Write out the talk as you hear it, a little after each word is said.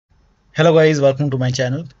Hello guys, welcome to my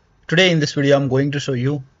channel. Today in this video I'm going to show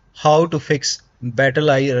you how to fix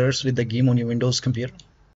BattlEye errors with the game on your Windows computer.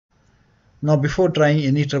 Now before trying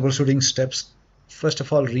any troubleshooting steps, first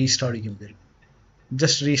of all restart your computer.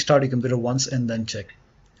 Just restart your computer once and then check.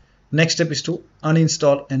 Next step is to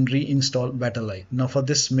uninstall and reinstall BattlEye. Now for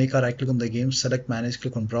this, make a right click on the game, select manage,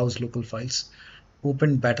 click on browse local files,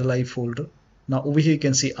 open BattlEye folder. Now over here you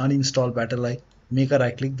can see uninstall BattlEye, make a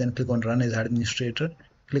right click, then click on run as administrator,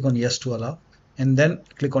 click on yes to allow, and then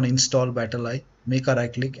click on install BattlEye, make a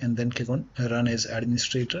right click and then click on run as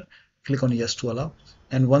administrator, click on yes to allow.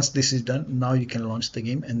 And once this is done, now you can launch the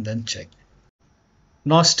game and then check.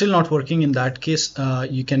 Now still not working. In that case,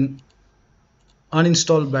 you can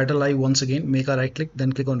uninstall BattlEye once again, make a right click,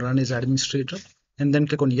 then click on run as administrator and then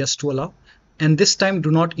click on yes to allow. And this time do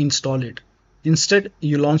not install it. Instead,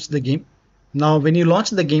 you launch the game. Now when you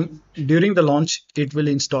launch the game, during the launch, it will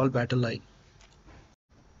install BattlEye.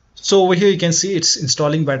 So over here you can see it's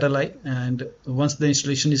installing BattlEye, and once the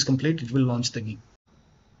installation is complete, it will launch the game.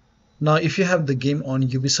 Now if you have the game on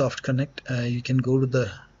Ubisoft Connect, you can go to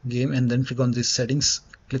the game and then click on these settings,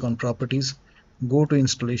 click on properties, go to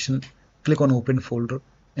installation, click on open folder,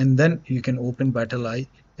 and then you can open BattlEye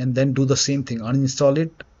and then do the same thing, uninstall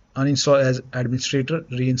it, uninstall as administrator,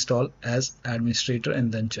 reinstall as administrator,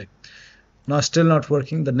 and then check. Now still not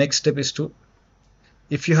working. The next step is to,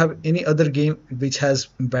 if you have any other game which has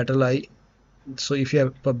BattlEye, so if you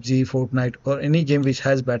have PUBG, Fortnite, or any game which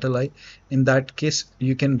has BattlEye, in that case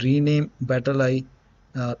you can rename BattlEye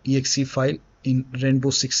exe file in Rainbow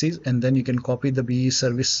Six Siege, and then you can copy the BE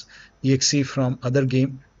service exe from other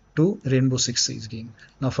game to Rainbow Six Siege game.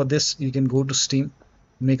 Now for this, you can go to Steam,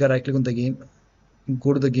 make a right click on the game,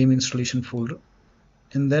 go to the game installation folder,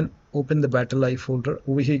 and then open the BattlEye folder.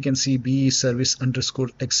 Over here you can see BE service underscore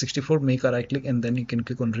x64, make a right click and then you can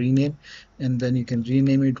click on rename, and then you can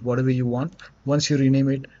rename it whatever you want. Once you rename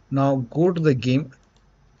it, now go to the game,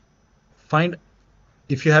 find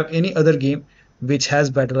if you have any other game which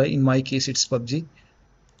has BattlEye. In my case it's PUBG.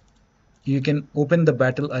 You can open the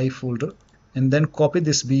BattlEye folder and then copy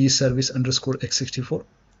this BE service underscore x64,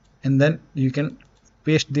 and then you can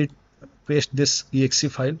paste this exe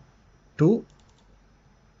file to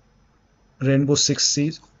Rainbow Six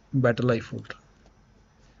Siege BattlEye folder.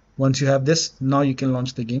 Once you have this, now you can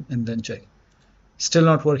launch the game and then check. Still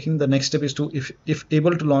not working. The next step is to, if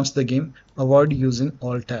able to launch the game, avoid using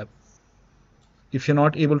Alt+Tab. If you're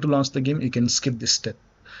not able to launch the game, you can skip this step.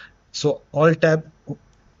 So Alt+Tab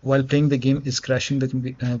while playing the game is crashing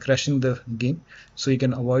the game, so you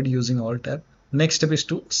can avoid using Alt+Tab. Next step is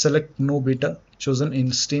to select no beta chosen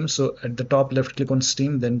in Steam. So at the top left, click on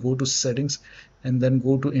Steam, then go to settings and then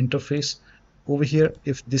go to interface. Over here,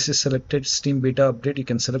 if this is selected Steam beta update, you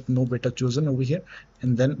can select no beta chosen over here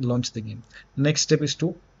and then launch the game. Next step is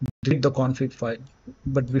to delete the config file,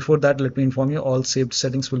 but before that, let me inform you, all saved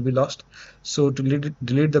settings will be lost. So to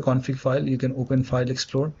delete the config file, you can open File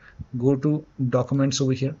Explorer, go to documents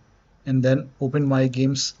over here, and then open my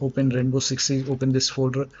games, open Rainbow Six Siege, open this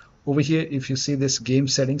folder. Over here, if you see this game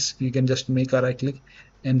settings, you can just make a right click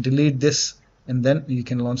and delete this, and then you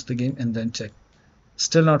can launch the game and then check.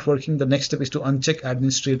 Still not working. The next step is to uncheck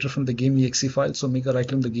administrator from the game exe file. So make a right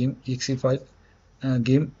click on the game exe file,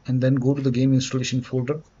 game, and then go to the game installation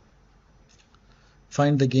folder.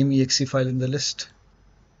 Find the game exe file in the list.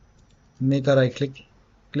 Make a right click,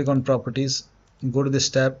 click on properties, go to this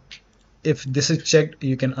tab. If this is checked,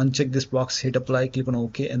 you can uncheck this box, hit apply, click on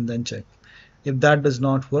OK, and then check. If that does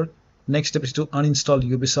not work, next step is to uninstall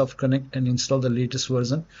Ubisoft Connect and install the latest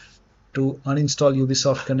version. To uninstall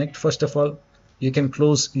Ubisoft Connect, first of all, you can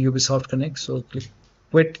close Ubisoft Connect. So click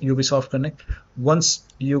quit Ubisoft Connect. Once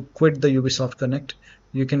you quit the Ubisoft Connect,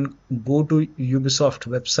 you can go to Ubisoft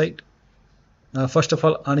website. First of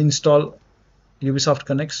all, uninstall Ubisoft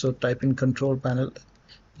Connect. So type in control panel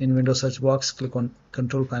in Windows search box, click on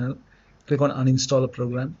control panel, click on uninstall a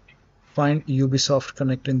program, find Ubisoft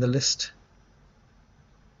Connect in the list.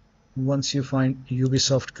 Once you find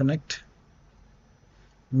Ubisoft Connect,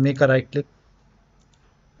 make a right click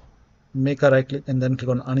and then click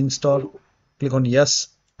on uninstall, click on yes,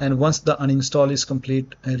 and once the uninstall is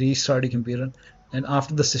complete, restart your computer, and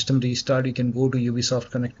after the system restart, you can go to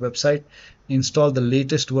Ubisoft Connect website, install the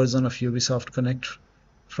latest version of Ubisoft Connect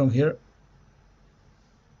from here.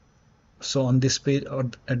 So on this page,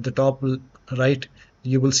 or at the top right,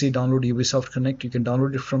 you will see download Ubisoft Connect. You can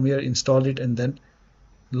download it from here, install it, and then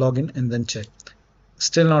log in and then check.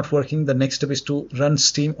 Still not working. The next step is to run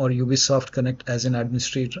Steam or Ubisoft Connect as an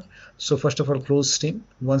administrator. So first of all, close Steam.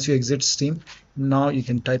 Once you exit Steam, now you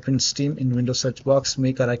can type in Steam in Windows search box,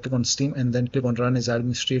 make a right click on Steam and then click on run as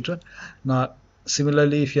administrator. Now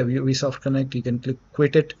Similarly, if you have Ubisoft Connect, you can click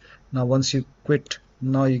quit it. Now once you quit,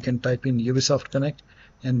 now you can type in Ubisoft Connect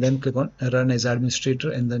and then click on run as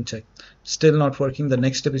administrator and then check. Still not working. The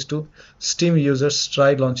next step is to Steam users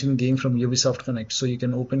try launching game from Ubisoft Connect. So you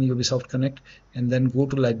can open Ubisoft Connect and then go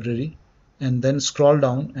to library and then scroll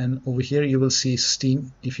down, and over here you will see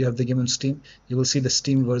Steam. If you have the game on Steam, you will see the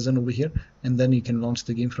Steam version over here, and then you can launch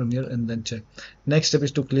the game from here and then check. Next step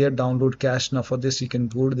is to clear download cache. Now for this you can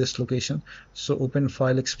go to this location, so open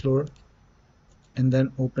File Explorer and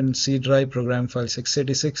then open C drive, program files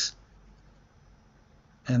x86,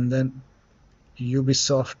 and then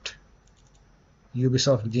Ubisoft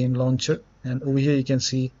game launcher, and over here you can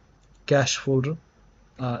see cache folder.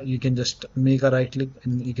 You can just make a right click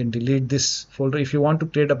and you can delete this folder. If you want to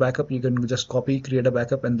create a backup, you can just copy, create a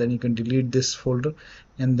backup, and then you can delete this folder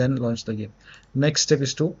and then launch the game. Next step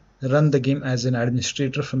is to run the game as an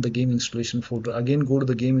administrator from the game installation folder. Again, go to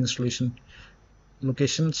the game installation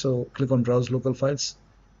location, so click on browse local files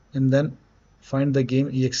and then find the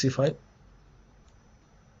game exe file,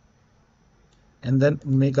 and then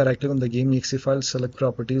make a right click on the game exe file, select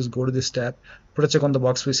properties, go to this tab, put a check on the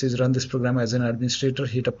box which says run this program as an administrator,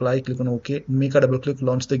 hit apply, click on OK, make a double click,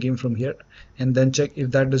 launch the game from here and then check. If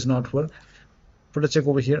that does not work, put a check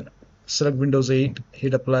over here, select Windows 8,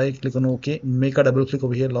 hit apply, click on OK, make a double click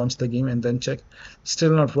over here, launch the game and then check.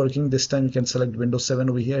 Still not working. This time you can select Windows 7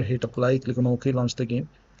 over here, hit apply, click on OK, launch the game.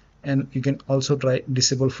 And you can also try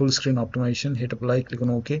disable full screen optimization, hit apply, click on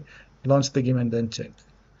OK, launch the game and then check.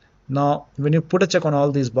 Now when you put a check on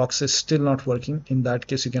all these boxes, still not working, in that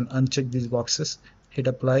case you can uncheck these boxes, hit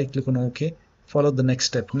apply, click on OK, follow the next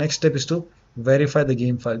step. Next step is to verify the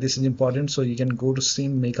game file. This is important, so you can go to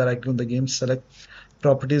Steam, make a right click on the game, select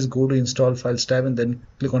properties, go to install files tab and then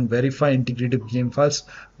click on verify integrated game files.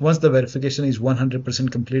 Once the verification is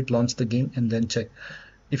 100% complete, launch the game and then check.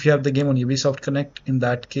 If you have the game on Ubisoft Connect, in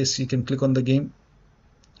that case you can click on the game,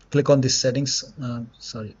 click on this settings,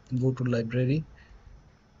 go to library,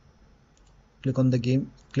 click on the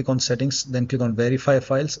game, click on settings, then click on verify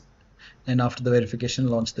files, and after the verification,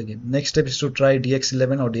 launch the game. Next step is to try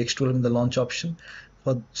DX11 or DX12 in the launch option.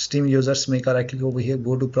 For Steam users, make a right click over here,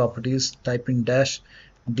 go to properties, type in dash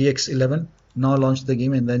DX11, now launch the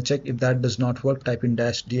game and then check. If that does not work, type in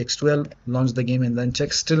dash DX12, launch the game and then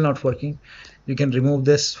check. Still not working, you can remove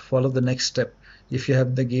this, follow the next step. If you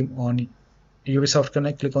have the game on Ubisoft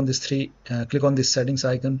Connect, click on this settings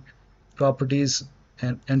icon, properties,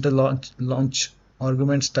 and enter launch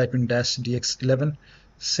arguments, type in dash DX11,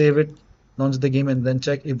 save it, launch the game and then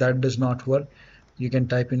check. If that does not work, you can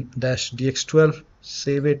type in dash DX12,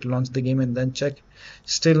 save it, launch the game and then check.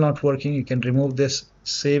 Still not working, you can remove this,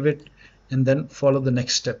 save it, and then follow the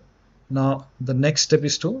next step. Now the next step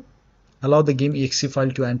is to allow the game exe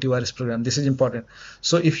file to antivirus program. This is important.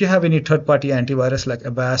 So if you have any third-party antivirus like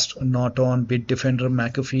Avast, Norton, Bitdefender,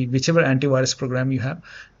 McAfee, whichever antivirus program you have,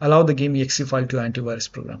 allow the game exe file to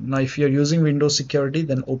antivirus program. Now if you're using Windows security,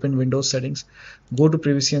 then open Windows settings, go to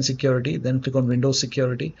privacy and security, then click on Windows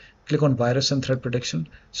security, click on virus and threat protection,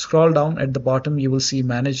 scroll down, at the bottom you will see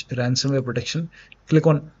manage ransomware protection, click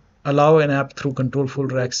on allow an app through control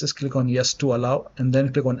folder access, click on yes to allow, and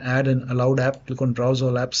then click on add an allowed app, click on browse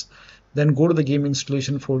all apps. Then go to the game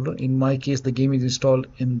installation folder. In my case, the game is installed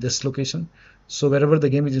in this location. So wherever the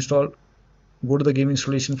game is installed, go to the game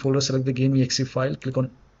installation folder, select the game exe file, click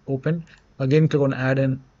on open. Again, click on add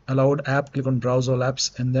an allowed app, click on browse all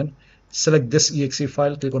apps, and then select this exe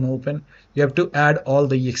file, click on open. You have to add all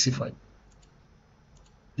the exe file.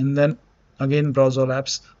 And then again, browse all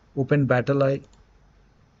apps, open BattlEye,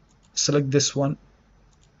 select this one,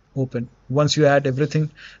 open. Once you add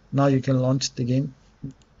everything, now you can launch the game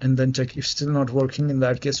and then check. If still not working, in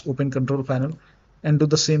that case open control panel and do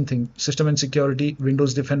the same thing. System and security,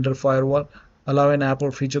 Windows Defender firewall, allow an app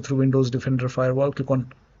or feature through Windows Defender firewall, click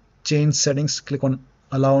on change settings, click on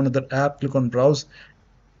allow another app, click on browse,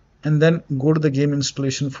 and then go to the game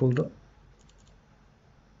installation folder.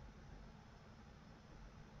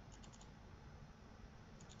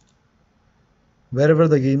 Wherever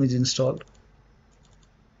the game is installed,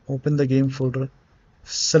 open the game folder,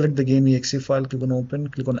 select the game exe file, click on open,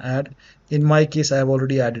 click on add. In my case, I have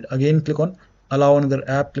already added. Again, click on allow another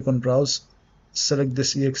app, click on browse, select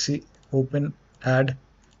this exe, open, add.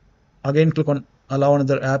 Again, click on allow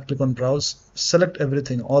another app, click on browse, select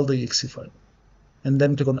everything, all the exe file, and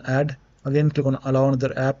then click on add. Again, click on allow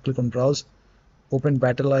another app, click on browse, open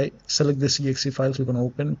BattlEye, select this exe file, click on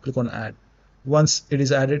open, click on add. Once it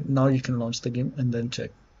is added, now you can launch the game and then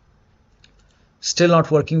check. Still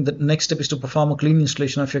not working. The next step is to perform a clean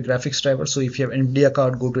installation of your graphics driver. So if you have NVIDIA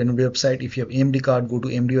card, go to NVIDIA website. If you have AMD card, go to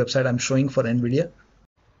AMD website. I'm showing for NVIDIA.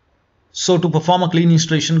 So to perform a clean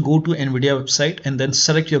installation, go to NVIDIA website and then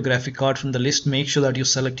select your graphic card from the list. Make sure that you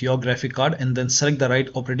select your graphic card and then select the right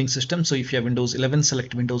operating system. So if you have Windows 11,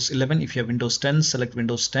 select Windows 11. If you have Windows 10, select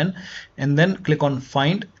Windows 10 and then click on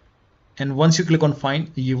Find. And once you click on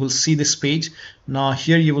Find, you will see this page. Now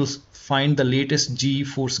here you will find the latest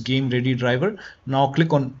GeForce Game Ready driver. Now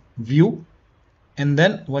click on View, and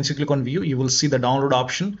then once you click on View, you will see the download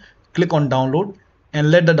option. Click on Download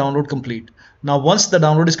and let the download complete. Now once the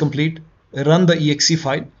download is complete, run the exe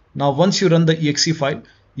file. Now once you run the exe file,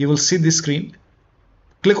 you will see this screen.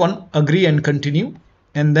 Click on Agree and Continue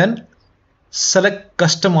and then select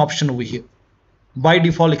Custom option over here. By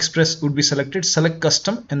default Express would be selected. Select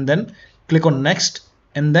Custom and then click on Next,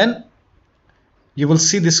 and then you will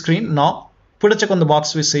see this screen. Now put a check on the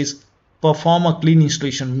box which says Perform a clean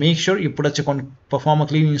installation. Make sure you put a check on Perform a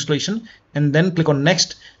clean installation and then click on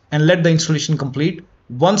Next and let the installation complete.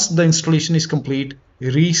 Once the installation is complete,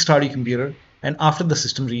 restart your computer, and after the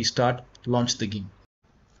system restart, launch the game.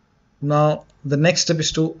 Now the next step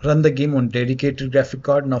is to run the game on dedicated graphic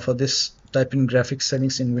card. Now for this, type in graphics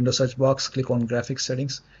settings in Windows search box, click on graphics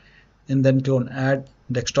settings and then click on Add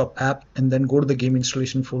Desktop App, and then go to the game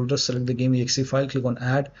installation folder, select the game exe file, click on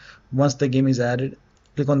Add. Once the game is added,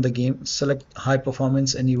 click on the game, select high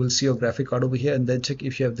performance, and you will see your graphic card over here, and then check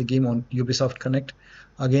if you have the game on Ubisoft Connect.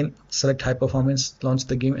 Again, select high performance, launch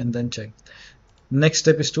the game and then check. Next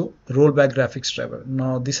step is to roll back graphics driver.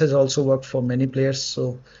 Now this has also worked for many players,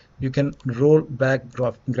 so you can roll back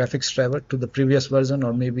graphics driver to the previous version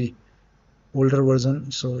or maybe older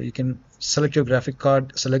version. So you can select your graphic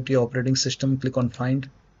card, select your operating system, click on Find.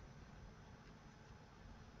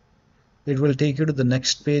 It will take you to the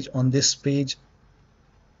next page. On this page,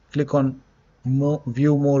 click on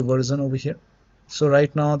View More version over here. So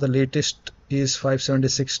right now the latest is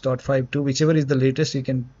 576.52. Whichever is the latest, you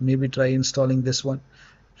can maybe try installing this one,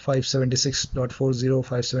 576.40,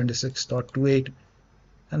 576.28,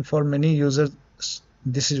 and for many users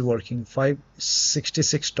this is working,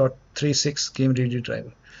 566.36 game ready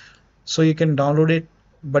driver. So you can download it,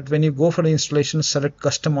 but when you go for the installation, select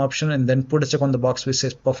Custom option and then put a check on the box which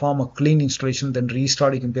says Perform a clean installation, then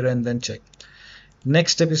restart your computer and then check.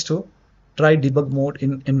 Next step is to try debug mode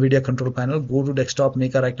in NVIDIA control panel. Go to desktop,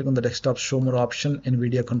 make a right click on the desktop, show more option,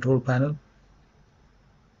 NVIDIA control panel.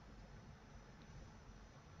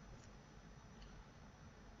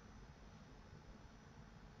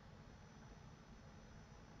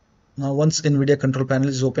 Now once NVIDIA control panel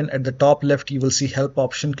is open, at the top left you will see help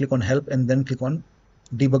option. Click on help and then click on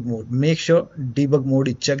debug mode. Make sure debug mode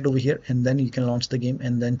is checked over here and then you can launch the game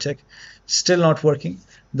and then check. Still not working.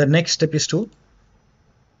 The next step is to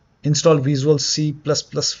install Visual C++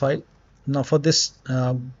 file. Now for this,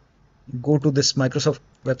 go to this Microsoft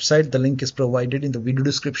website. The link is provided in the video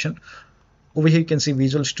description. Over here you can see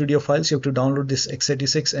Visual Studio files. You have to download this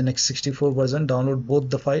x86 and x64 version. Download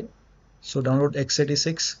both the file. So download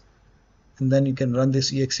x86 and then you can run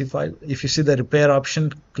this exe file. If you see the repair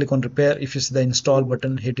option, click on repair. If you see the install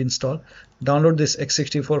button, hit install. Download this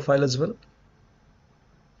x64 file as well.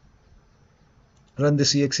 Run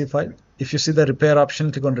this exe file. If you see the repair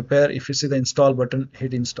option, click on repair. If you see the install button,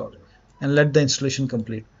 hit install and let the installation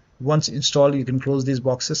complete. Once installed, you can close these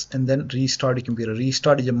boxes and then restart your computer.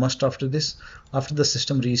 Restart is a must after this. After the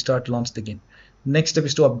system restart, launch the game. Next step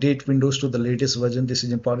is to update Windows to the latest version. This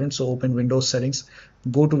is important. So open Windows settings,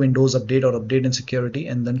 go to Windows Update or Update and Security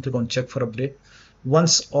and then click on Check for Update.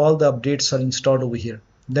 Once all the updates are installed over here,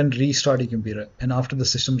 then restart your computer, and after the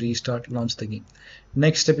system restart, launch the game.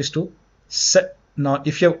 Next step is to set. Now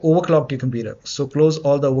if you have overclocked your computer, so close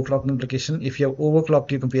all the overclocking application. If you have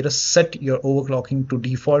overclocked your computer, set your overclocking to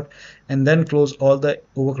default and then close all the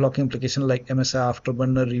overclocking application like MSI,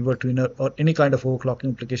 Afterburner, ReverTuner or any kind of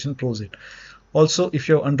overclocking application, close it. Also, if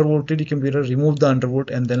you have undervolted your computer, remove the undervolt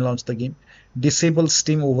and then launch the game. Disable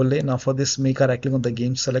Steam overlay. Now for this, make a right click on the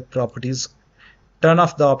game, select properties, turn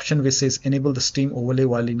off the option which says enable the Steam overlay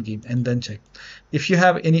while in game and then check. If you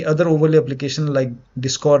have any other overlay application like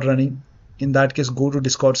Discord running, in that case go to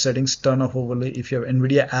Discord settings, turn off overlay. If you have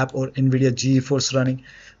NVIDIA app or NVIDIA GeForce running,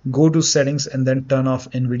 go to settings and then turn off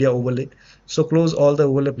NVIDIA overlay. So close all the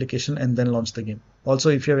overlay application and then launch the game. Also,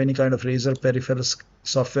 if you have any kind of Razer peripherals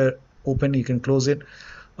software open, you can close it.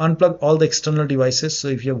 Unplug all the external devices. So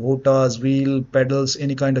if you have VOTAs, wheel, pedals,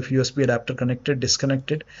 any kind of USB adapter connected,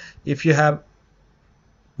 disconnect it. If you have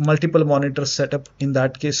multiple monitors set up, in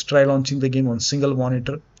that case try launching the game on single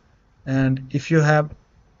monitor. And if you have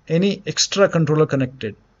any extra controller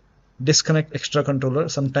connected, disconnect extra controller.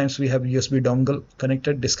 Sometimes we have USB dongle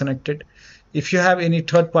connected, disconnect it. If you have any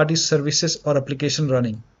third-party services or application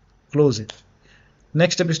running, close it.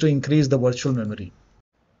 Next step is to increase the virtual memory.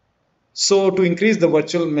 So to increase the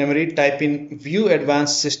virtual memory, type in View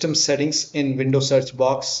Advanced System Settings in Windows search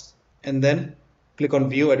box and then click on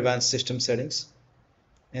View Advanced System Settings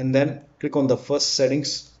and then click on the first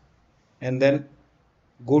settings and then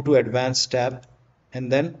go to Advanced tab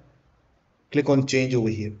and then click on Change over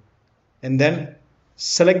here and then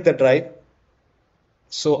select the drive.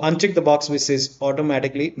 So uncheck the box which says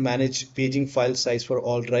automatically manage paging file size for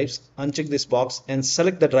all drives. Uncheck this box and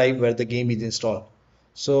select the drive where the game is installed.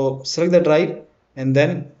 So select the drive and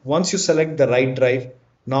then once you select the right drive,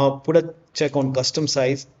 now put a check on custom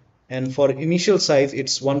size, and for initial size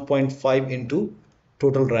it's 1.5 into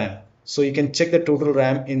total RAM. So you can check the total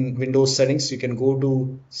RAM in Windows settings. You can go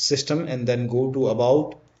to system and then go to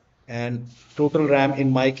about, and total RAM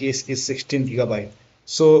in my case is 16 gigabyte.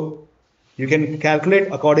 So you can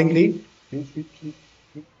calculate accordingly.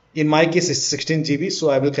 In my case it's 16 GB, so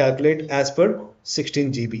I will calculate as per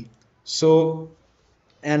 16 GB. So,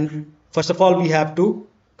 and first of all we have to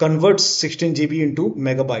convert 16 GB into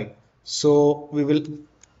megabyte. So we will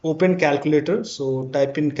open calculator. So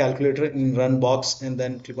type in calculator in run box and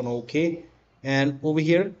then click on OK, and over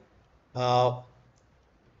here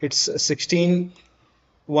it's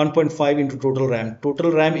 1.5 into total RAM.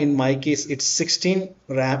 Total RAM in my case it's 16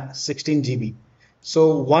 RAM, 16 GB.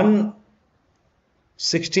 So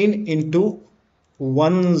 116 into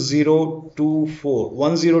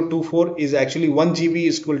 1024 is actually 1 GB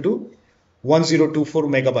is equal to 1024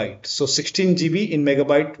 megabyte. So 16 GB in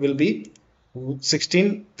megabyte will be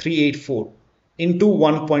 16384 into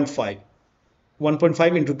 1.5.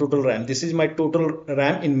 1.5 into total RAM. This is my total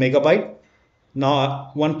RAM in megabyte.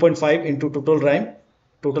 Now 1.5 into total RAM,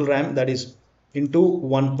 that is into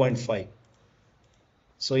 1.5.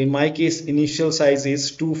 So in my case initial size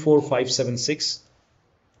is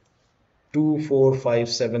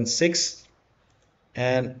 24576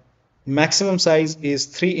 and maximum size is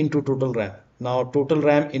 3 into total RAM. Now total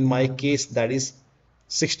RAM in my case that is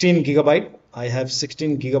 16 gigabyte. I have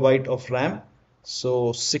 16 gigabyte of RAM.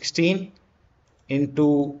 So 16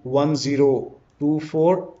 into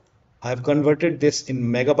 1024, I have converted this in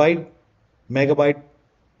megabyte.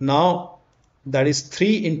 Now that is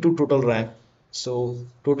 3 into total RAM. So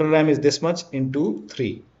total RAM is this much into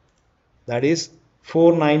 3, that is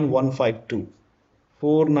 49152.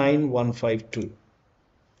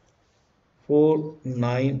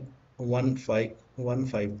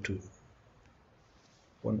 4915152.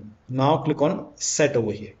 Now click on set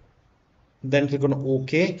over here, then click on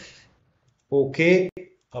OK,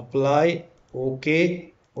 apply,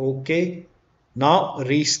 OK. Now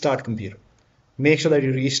restart computer. Make sure that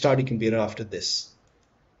you restart your computer after this.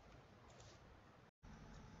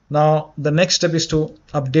 Now the next step is to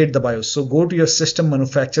update the BIOS. So go to your system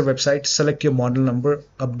manufacturer website, select your model number,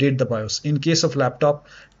 update the BIOS. In case of laptop,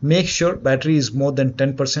 make sure battery is more than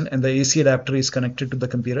 10% and the AC adapter is connected to the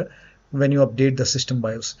computer when you update the system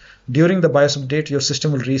BIOS. During the BIOS update, your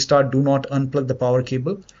system will restart. Do not unplug the power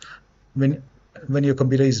cable when your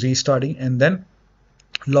computer is restarting, and then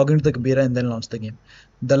log into the computer and then launch the game.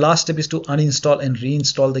 The last step is to uninstall and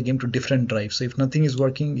reinstall the game to different drives. So if nothing is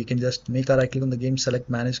working, you can just make a right click on the game,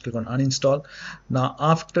 select manage, click on uninstall. Now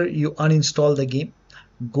after you uninstall the game,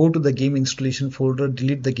 go to the game installation folder,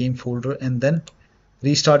 delete the game folder, and then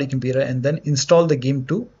restart your computer and then install the game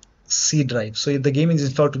to C drive. So if the game is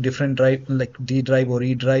installed to different drive like D drive or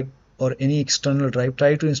E drive or any external drive,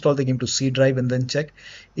 try to install the game to C drive and then check.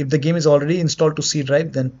 If the game is already installed to C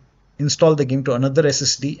drive, then install the game to another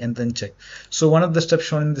SSD and then check. So one of the steps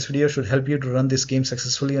shown in this video should help you to run this game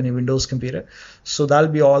successfully on your Windows computer. So that'll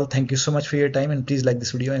be all. Thank you so much for your time, and please like this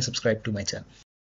video and subscribe to my channel.